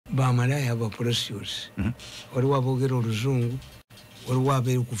Bamalaaya aba prostitutes. Waliwo aboogera oluzungu, waliwo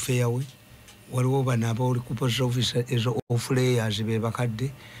abeeri ku fairway, waliwo bano abaoli ku post office ezo off-layers be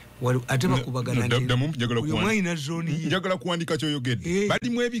bakadde, ate bakubagana nti omwayina zooni ye. Njagala kuwandika ky'oyogedde.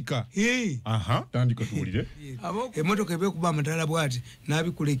 Balimu ebika. Aha, tandika tuwulire. Emmotoka ebeekuba amataala bw'ati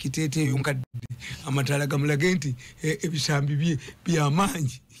n'abikula ekiteeteeyo nkadde amataala gamulage nti ebisambi bye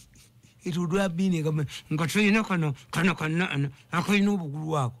by'amaanyi. It would have been nga tulina kano akalina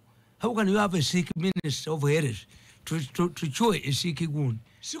obugulu ako. How can you have a sick minister of heritage to show a sick gundi?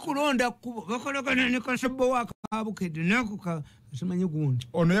 Sikulonda kubo bakolagana ne kasabbo waka abukedde nako ka simanyi gundi.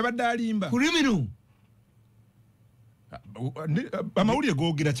 Ono yabadde alimba. Kulimino. Amawulire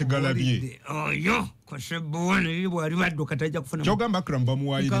googera kyegalabye. Oyo kasabbo wana yibwa ali baddo katajja kufuna. Kyogamba Akram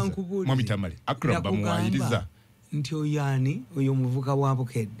bamuwayiriza. Mwami Tamale. Akram bamuwayiriza. Nti oyani oyo muvuka wa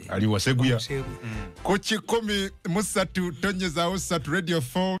Bukedde ali waseguya ko 13 tonyezaawo 3 radio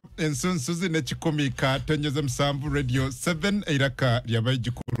 4 ensonsuzi ne 10 ka tonyeza musanvu radio 7 eiraka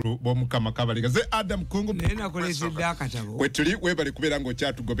ly'abayigikulu b'omukama kabaliga ze Adam Kungu nena kolezedde akatabo wetuli webali kubeera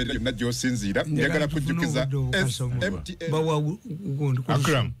ng'okyatugoberera byonna gy'osinziira njagala kujjukiza bawa ugondi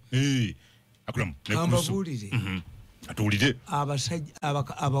Akram Akram ambabuulire atuwulire abasajja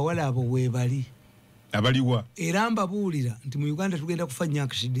abawala abo weebali abaliwa era mbabuulira nti mu Uganda tugenda kufanya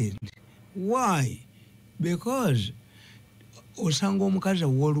accident. Why? Because osanga omukazi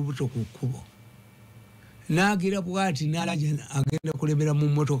w'olubuto ku kkubo n'agira bw'ati n'alaja agenda kulebera mu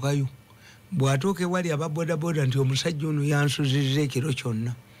mmotoka yo bw'atooka ewali aba bodaboda nti omusajja ono yansuzizza ekiro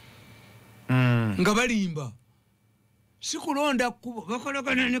kyonna nga balimba sikulonda kkubo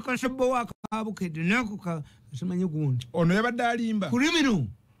bakolagana ne kasabbo waka abukedde nako ka simanyi gundi ono yabadde alimba kulimino.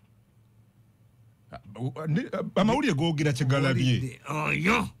 Amawulire googera kyegalabye.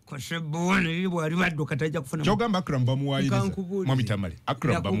 Oyo kasabbo wana yibwa ali baddo katajja kufuna. Kyogamba Akram bamuwayiriza. Mwami Tamale.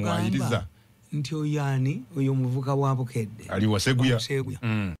 Akram bamuwayiriza. Nti oyani oyo muvuka wa Bukedde ali waseguya.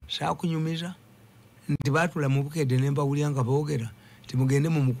 Saakunyumiza nti baatula mu Bukedde ne mbawulira nga boogera nti mugende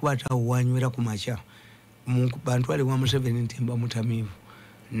mu mukwata awo wanywera ku makya bantwale wa Museveni nti mba mutamiivu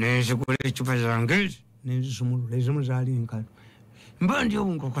nezigula ecupa zange nezisumulula ezimu zaali nkalo mbandi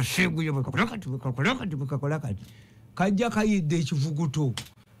obungo kaseguye bakakola kati kajja kayidde ekivuguto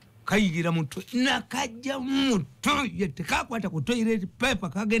kayigira muto nakajja muto yete kakwata ku toilet paper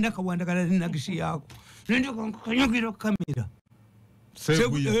kagenda kawandagala n'agisi yako ndio kanyugira kamera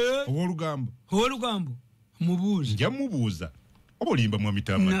seguye olugambo mubuuza nja mubuuza obulimba mu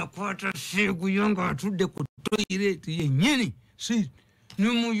mitama nakwata seguye nga atudde ku toilet yennyini si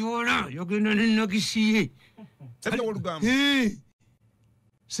nimuyola yagenda n'agisi ye sebyo olugambo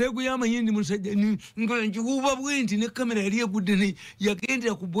Segu ya manyindi musajja nga njuba bwenti ne kamera yali egudde ne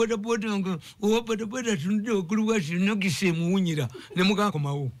yagendera ku boda nga owa boda tunde okuluwa kino gisemuwunyira ne muganga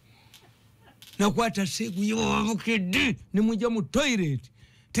komawo nakwata Segu yo Bukedde ne mujja mu toilet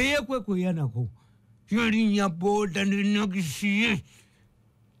teyekweko yanako yali nya boda ne nagisiye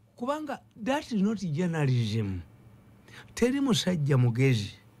kubanga that is not journalism. Teri musajja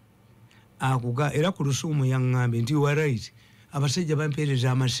mugezi akuga era ku lusuumu yangambe nti you are right. Abasajja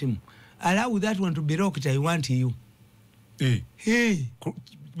bampeereza amasimu. Allow that one to be rocked, I want you.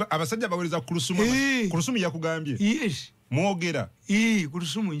 Abasajja bawereza ku lusumu yakugambye. Yes. Mwogera. Ku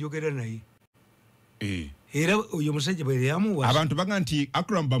lusumu njogera naye. Era oyo musajja bwe yamuwa. Abantu baga nti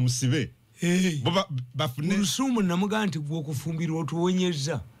Akram bamusibe. Bafune. Lusumu namuga nti gwokufumbirwa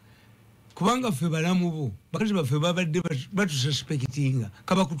otuwonyeza. Kubanga ffe balamu bo. Bakazi baffe babadde batususpectinga.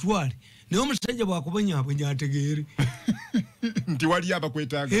 Kaba kutwale. Naye omusajja bwakubonyabonya ategeere. Nti wali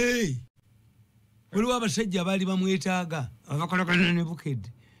abakwetaaga. Waliwo abasajja baali bamwetaaga abakolagana ne Bukedde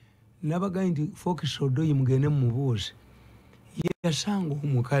nabaga nti Fox Odoyi mugende mumubuuze yasanga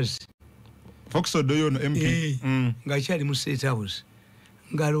omukazi Fox Odoyi ono MP ng'akyali mu State House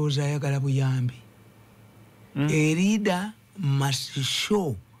ng'alowooza ayagala buyambi. Leader must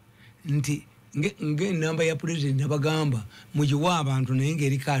show nti ng'ennamba ya President nabagamba mugiwa abantu naye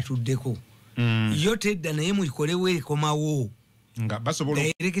ng'eriko atuddeko. Yo tedda naye mukikolewo ekomawo nga basobola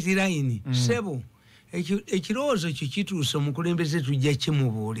direct line sebo ekirowoozo kyo kituuse omukulembeze tujja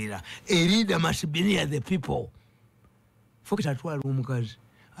kimubuulira. A leader must be near the people. Fox atwala omukazi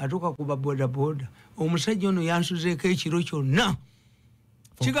atuuka kuba boda omusajja ono yansuzeeko ekiro kyonna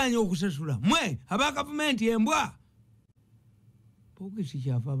kiganya okusasula mwe aba gavumenti embwa. Fox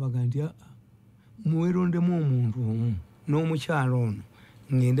kyava abaga nti muwerondemu omuntu omu n'omukyalo ono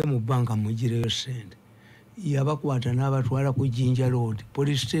ngende mu banka mugireyo sente. Yabakwata n'abatwala ku Jinja Road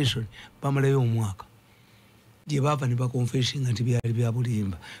police station bamalayo omwaka gye baava ne bakonfessinga nti byali bya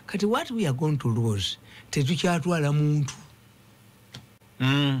bulimba. Kati what we are going to lose tetukyatwala muntu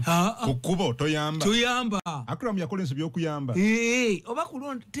Kukubo toyamba. Tuyamba. Akram yakola ensobi okuyamba. Oba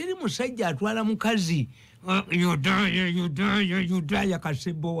kulonda teri musajja atwala mukazi. Yudaya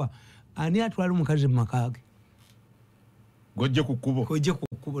kasebowa. Ani atwala mukazi makage. Gojje kukubo. Gojje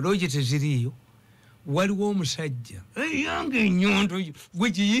kukubo. Loje teziriyo. Waliwo omusajja. Yange nyondo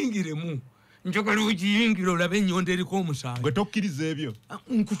gwe giyingiremu. Njagala ugiyingira olabe enyondo eriko omusango. Gwe tokkiriza ebyo.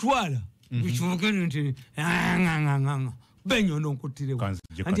 Nkutwala. Bikyogera nti nganga. Benyondo nkutirewo.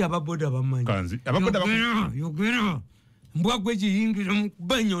 Anti ababoda bamanyi. Kanzi. Ababoda bamanyi. Yogera. Mbwa gwe giyingira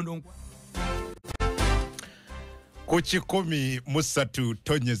benyondo. Kuchikomi musatu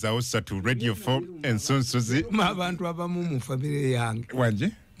tonyeza osatu Radio 4 ensonsozi. Abantu abamu mu family yange.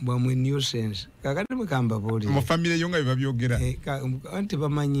 Wanje? Bamwe nuisance. Kakati mukamba boli. Mu family yonga bibabyogera. Anti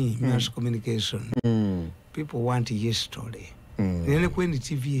bamanyi mass communication. People want history. Nene kwendi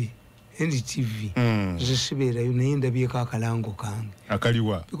TV. NDTV. Zisibera yunaenda byeka akalango kange.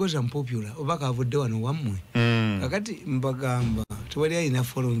 Akaliwa. Because I'm popular. Obaka avudde wano wamwe. Kakati mbagamba tuwali ayina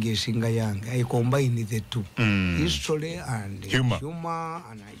following esinga yange. I combine the two. History and humor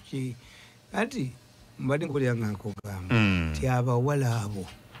and achi. Ati mbadi nkuli yanga nkugamba. Ti abawala abo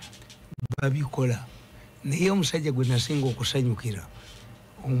babikola. Naye omusajja gwe nasinga okusanyukira.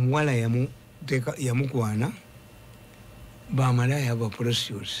 Omuwala yamukwana. Bamalaaya aba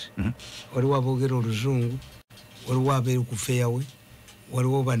prostitutes. Waliwo aboogera oluzungu, waliwo abeeri ku fairway,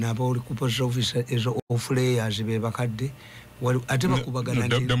 waliwo bano abaoli ku post office ezo off-layers be bakadde, ate bakubagana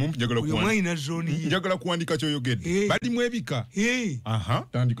nti buli omu alina zooni ye. Njagala kuwandika ky'oyogedde. Balimu ebika.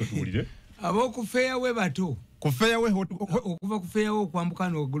 Tandika tuwulire. Ab'oku fairway bato. Ku fairway okuva ku fairway okwambuka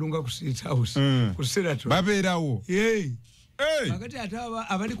n'ogulunga ku State House. Ku Serato. Babeerawo. Kakati ate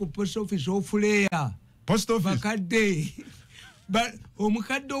abali ku post office off-layer. Post office. Bakadde.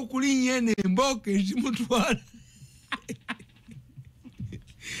 Omukadde okulinnya n'embooko ezimutwala.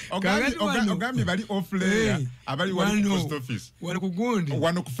 Ogambye bali off-layer abali wali post office. Wali ku gundi.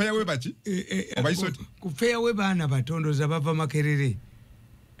 Wano ku fairway baki? Obayisoti? Ku fairway baana batondoza bava Makerere.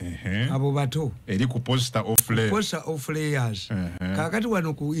 Abo bato. Eri ku poster off-layer. Poster off-layers. Kakati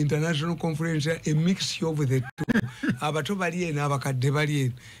wano ku international conference a mix of the two. Abato bali eno abakadde bali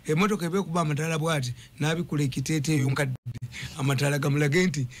eno. Emmotoka ebekuba amatala bwati n'abikula ekiteete eyo nkadde. Amatala gamulage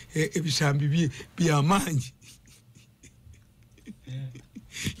nti ebisambi bye by'amaanyi.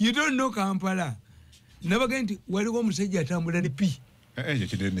 You don't know Kampala. Nabaga nti waliwo omusajja atambula ne pi.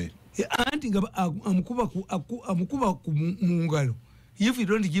 Kinene. Anti nga amukuba ku mungalo. If you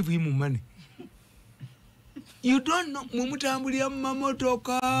don't give him money, you don't know. Mumutambulira mu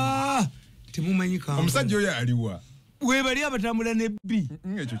mamotoka. Temumanyi Kampala. Omusajja oyo aliwa. Webali abatambula ne B.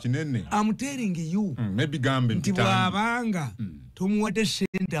 Ekyo kinene. I'm telling you. Maybe gambe nti bwabanga tomuwadde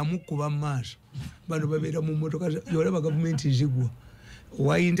ssente amukuba mu maaso. Bano babeera mu motoka yolaba gavumenti zigwa.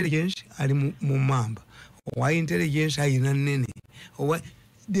 Owa intelligence ali mu mamba. Owa intelligence ayina nnene.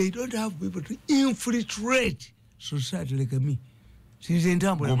 They don't have people to infiltrate society like me.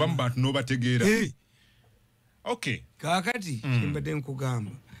 Oba mbantu n'obategeera. Okay. Kakati kimbadde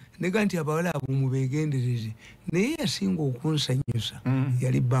nkugamba. Nega nti abawala abo mubeegendereze. Naye yasinga okunsanyusa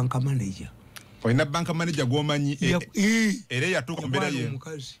yali bank manager. Olina bank manager gw'omanyi era yatuuka mbeera ye.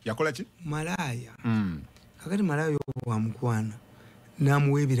 Yakola ki? Malaaya. Kakati malaaya wamukwana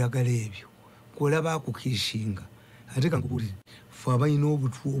n'amuwa ebiragala ebyo. Kwolaba akukiisinga. Ate kankubulire fe abalina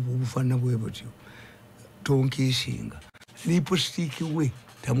obutwa obwo obufaanana bwe butyo. Tonkiisinga. Lipstick we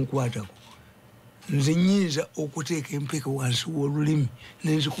tamukwatako. Nze nnyinza okuteeka empeke wansi w'olulimi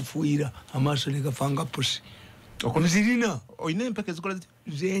nenzikufuuyira amaaso ne gafanga pusi. Nzirina. Olina empeke zikola ziti?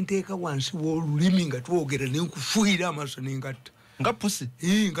 Zenteeka wansi w'olulimi nga twogera ne nkufuuyira amaaso ne ngatta. Nga pusi?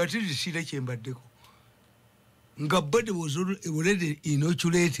 Nga tizisiira kye mbaddeko. Nga body was already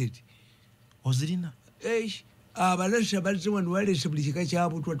inoculated. Ozirina? Abalasa bazze wano waleese buli kika kya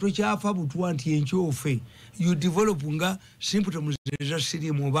butwa tokyafa butwa nti enkyofe. You develop nga symptoms eza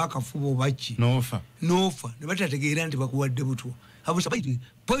sirimu oba akafuba oba ki. Nofa. Ne batategeera nti bakuwadde butwa. Have supplied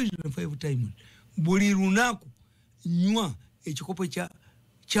poison 5 times. Buli lunaku nywa ekikopo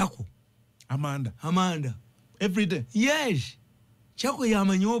kyako. Amanda. Every day? Yes. Kyako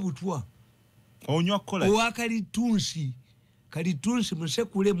yamanyi obutwa. Onywa kola? Owakalitunsi. Kalitunsi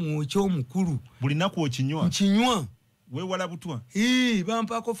musekule mwokyo omukulu. Buli naku okinywa? Nkinywa. Weewala butwa?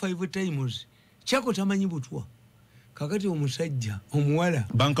 Bampaako 5 times. Kyako tamanyi butwa. Kakati omusajja omuwala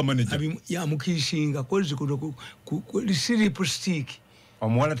bank manager yamukiisinga kozi kuno si lipstick.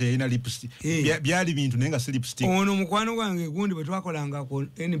 Omuwala teyina lipstick. Byali bintu naye nga si lipstick. Ono mukwano gwange gundi bwe twakolangako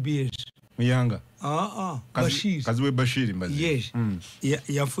NBS. Muyanga? Bashir. Kazi we Bashir mbazi. Yes.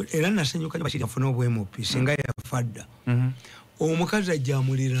 Era nasanyuka Bashir yafuna obwemupi singa yafadda. omukazi ajja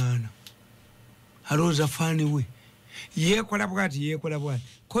amuliraana alowooza faani we yeekola bwati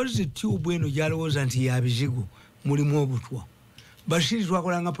kozi tube eno gyalowooza nti yabizigo mulimu obutwa Bashiri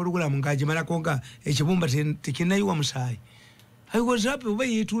twakolanga programu ng'agimalako nga ekibumba tekinayiwa musaayi I was happy oba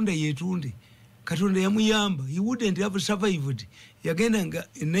yeetunde Katonda yamuyamba he wouldn't have survived yagenda nga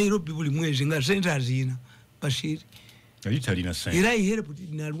Nairobi buli mwezi nga sente azina Bashiri era he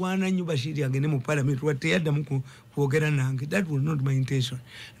helped nalwana nnyo Bashiri agende mu parliament wateyaddamu kwogera nange that was not my intention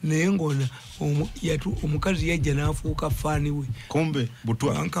naye ng'ona omukazi yajja n'afuuka faani we kumbe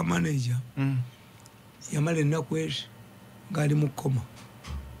butwa banka manager yamala ennaku ezi ngali mu kkoma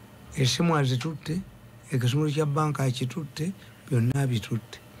esimu azitutte ekisumulu kya banka akitutte byonna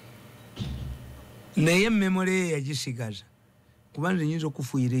bitutte naye memole ye yagisigaza kuba nze nyinza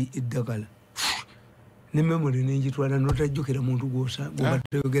okufuuyira eddagala ne memole nenjitwala notajjukira muntu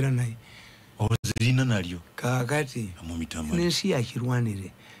gwobatayogera naye ozirina nalyo kaakati n'ensi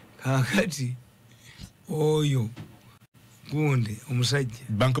yakirwanire kaakati oyo gundi omusajja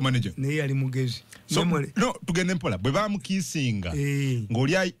bank manager naye yali mugezi no tugende mpola bwe bamukiisinga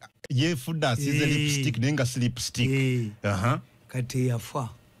ng'oli yeefudde asiize lipstick naye nga si lipstick kati yafa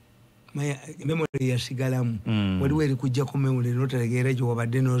memole yasigalamu waliwo eri kujjako memole notategeera gye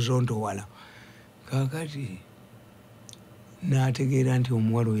wabadde nozontowala kaakati n'ategeera nti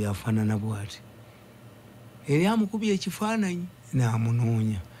omuwala oyo afaanana bw'ati eri amukubye ekifaananyi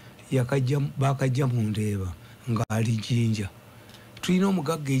n'amunoonya bakajja mu ndeeba ng'ali Jinja tulina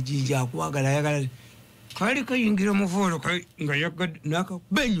omugagga ejinja akwagala ayagala kali kayingira muvuolo nga yagadde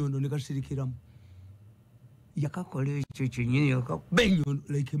n'akakuba ennyondo ne kasirikiramu yakakola ekyo kyennyini yakakuba ennyondo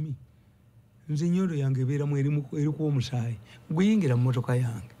like me nze ennyondo yange ebeeramu eriku omusaayi guyingira mu motoka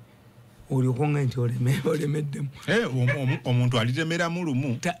yange olyokonga nti olemeddemu omuntu alitemeramu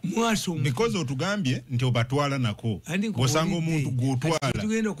lumu because otugambye nti obatwala nako bw'osanga omuntu gw'otwala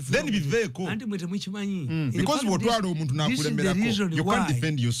then biveeko anti mwe temukimanyi because bw'otwala omuntu n'akulemerako you can't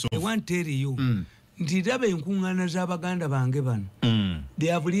defend yourself I want to tell you nti ndaba enkuŋŋaana z'abaganda bange bano they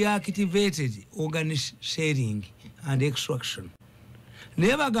have reactivated organ sharing and extraction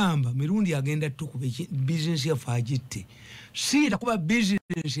naye bagamba Mirundi agenda tukuba bizinesi yaffe agitte siita kuba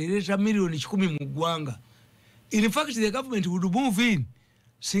bizinesi ereeta miliyoni 10 mu ggwanga in fact the government would move in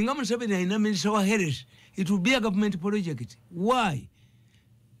singa Museveni alina minister wa health it would be a government project why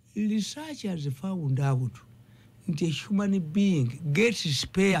research has found out nti a human being gets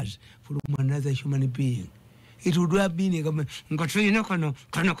spares from another human being it would have been a government nga tulina kano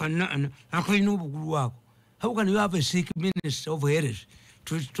akalina obugulu wako how can you have a sick minister of health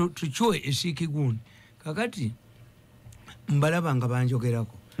to show a sick gun kakati mbalaba nga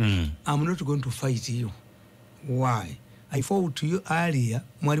banjogerako I'm not going to fight you why I fought you earlier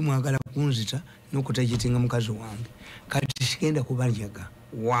mwali mwagala kunzita n'okutajitinga mukazi wange kati sigenda kubanjaga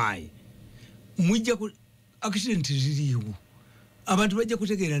why mujja ku accident ziriwo abantu bajja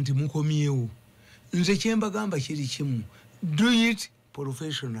kutegeera nti mukomyewo nze kyembagamba kiri kimu do it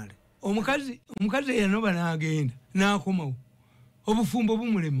professionally omukazi yanoba n'agenda n'akomawo obufumbo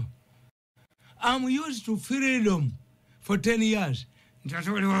bumulema I'm used to freedom for 10 years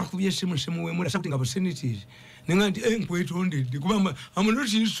ntatole wakubye esimu wemula something about senators ninga nti nkwetondedde kuba I'm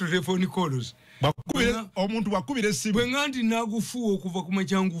not used to telephone calls omuntu bakubira esimu bwe nga nti nagufuwa okuva ku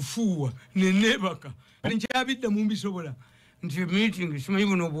makyangufuwa nenebaka nkyabidde mu mbisobola nti meeting simanyi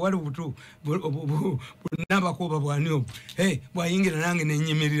buno obuwala obuto nabakoba bwani obwo bwayingira nange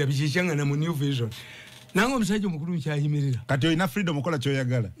nenyemerera bikikyangana mu new vision nange omusajja omukulu nkyayimirira kati olina freedom okola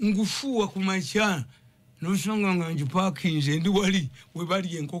kyoyagala ngufuwa ku makya nosanga nga njipakinze ndi wali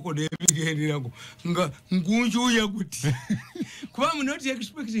webali enkoko n'ebigenderako nga ngunjuya guti kuba I'm not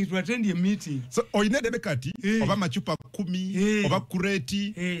expecting to attend a meeting so oyina debe kati oba machupa 10 oba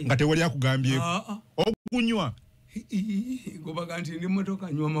kureti nga tewali akugambyeko okunywa gobaga nti ndi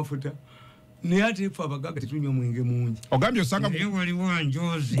motoka nywa mafuta naye ate ffe abagagga tetunywa mwenge mungi ogambye osanga waliwo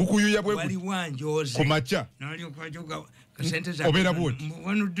njozi gukuyuya bwe waliwo njozi ku macha nalyokajoga kasente obera bwoti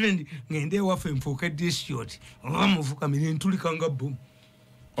wano drendi ngende waffe nfuuka district oba mufuka miri ntulikanga bomu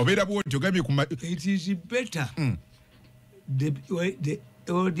obera bwoti ogambye ku it is better the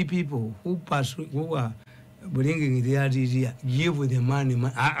old people who are bringing the idea give the money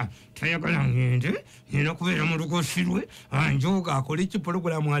tayagala ngende nina kubeera mu lugosirwe anjoga akole ki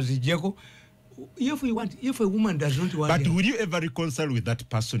program azijjeko if a woman does not want but will you ever reconcile with that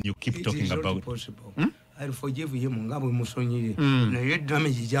person you keep talking about possible I'll forgive him ngabwe musonyire naye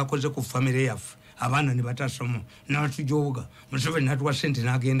damage gyakoze ku family yaffe abaana ne batasoma n'atujoga Museveni n'atuwa sente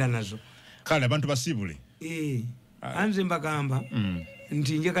n'agenda nazo kale abantu basibule anze mbagamba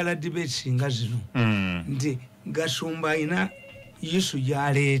nti njagala debates nga zino nti gasumba ina Yesu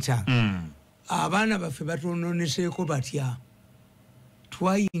gyaleeta abaana baffe batononeseeko batya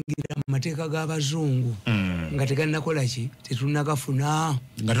twayingira mu mateeka g'abazungu nga tegannakola ki tetunnagafuna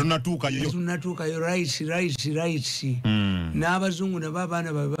nga tetunnatuukayo rights n'abazungu nabo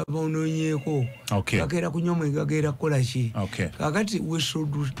abaana babe babonoonyeeko gakeera kunywa omwenge gakeera kukola ki kakati we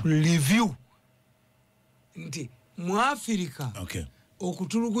should review nti mu Afirika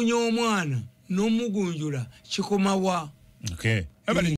okutulugunya omwana n'omugunjula kikomawa